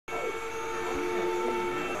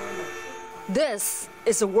This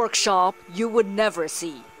is a workshop you would never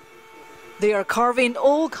see. They are carving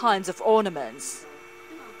all kinds of ornaments.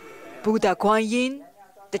 Buddha Guan Yin,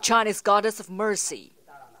 the Chinese goddess of mercy,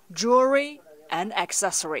 jewelry and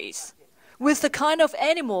accessories, with the kind of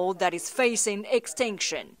animal that is facing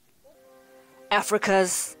extinction.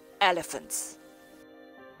 Africa's elephants.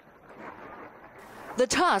 The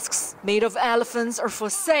tusks made of elephants are for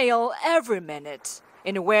sale every minute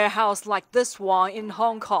in a warehouse like this one in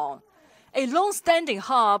Hong Kong, a long-standing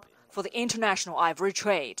hub for the international ivory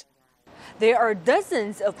trade. There are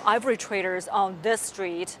dozens of ivory traders on this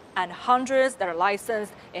street and hundreds that are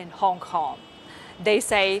licensed in Hong Kong. They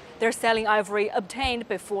say they're selling ivory obtained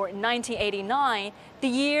before 1989, the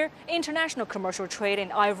year international commercial trade in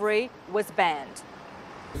ivory was banned.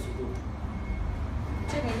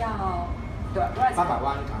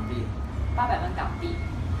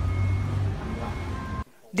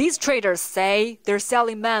 These traders say they're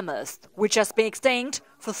selling mammoths, which has been extinct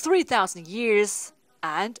for 3,000 years,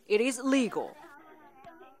 and it is legal.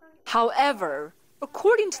 However,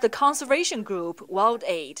 according to the conservation group Wild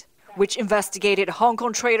Aid, which investigated Hong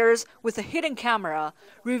Kong traders with a hidden camera,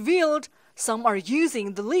 revealed some are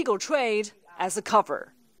using the legal trade as a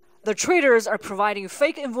cover. The traders are providing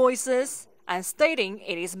fake invoices and stating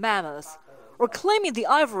it is mammoth, or claiming the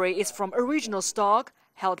ivory is from original stock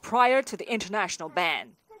held prior to the international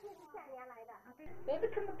ban.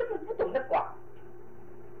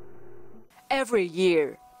 Every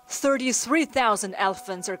year, 33,000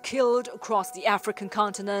 elephants are killed across the African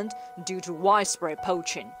continent due to widespread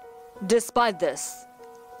poaching. Despite this,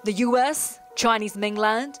 the US, Chinese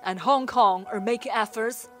mainland, and Hong Kong are making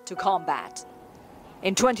efforts to combat.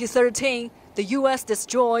 In 2013, the US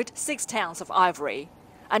destroyed 6 tons of ivory,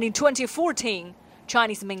 and in 2014,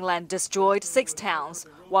 Chinese mainland destroyed 6 tons,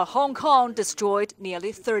 while Hong Kong destroyed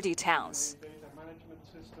nearly 30 tons.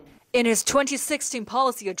 In his 2016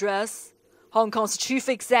 policy address, Hong Kong's chief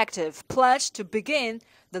executive pledged to begin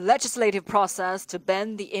the legislative process to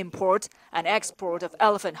ban the import and export of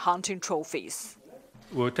elephant hunting trophies.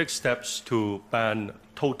 We'll take steps to ban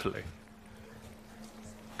totally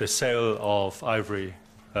the sale of ivory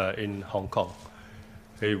in Hong Kong.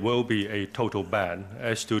 It will be a total ban.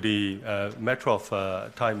 As to the matter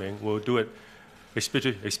of timing, we'll do it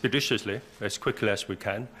expeditiously, as quickly as we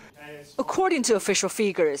can. According to official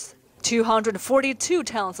figures, 242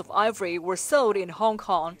 tons of ivory were sold in Hong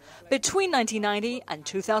Kong between 1990 and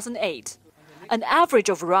 2008, an average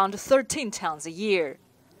of around 13 tons a year.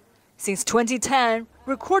 Since 2010,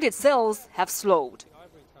 recorded sales have slowed.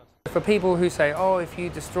 For people who say, oh, if you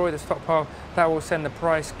destroy the stockpile, that will send the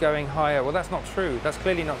price going higher. Well, that's not true. That's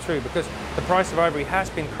clearly not true, because the price of ivory has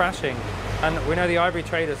been crashing, and we know the ivory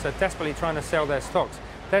traders are desperately trying to sell their stocks.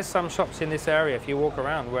 There's some shops in this area, if you walk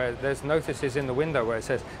around, where there's notices in the window where it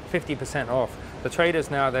says 50% off. The traders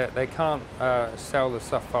now, they can't sell the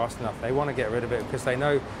stuff fast enough. They want to get rid of it because they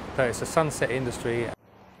know that it's a sunset industry.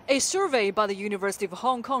 A survey by the University of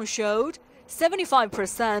Hong Kong showed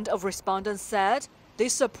 75% of respondents said they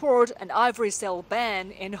support an ivory sale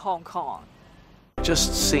ban in Hong Kong.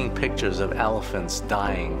 Just seeing pictures of elephants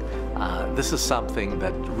dying, this is something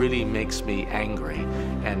that really makes me angry.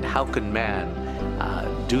 And how can man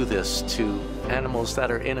do this to animals that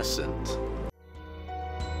are innocent?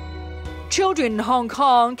 Children in Hong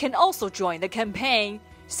Kong can also join the campaign,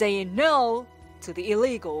 saying no to the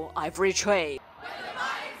illegal ivory trade.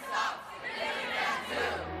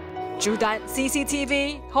 Zhu Dan,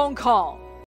 CCTV, Hong Kong.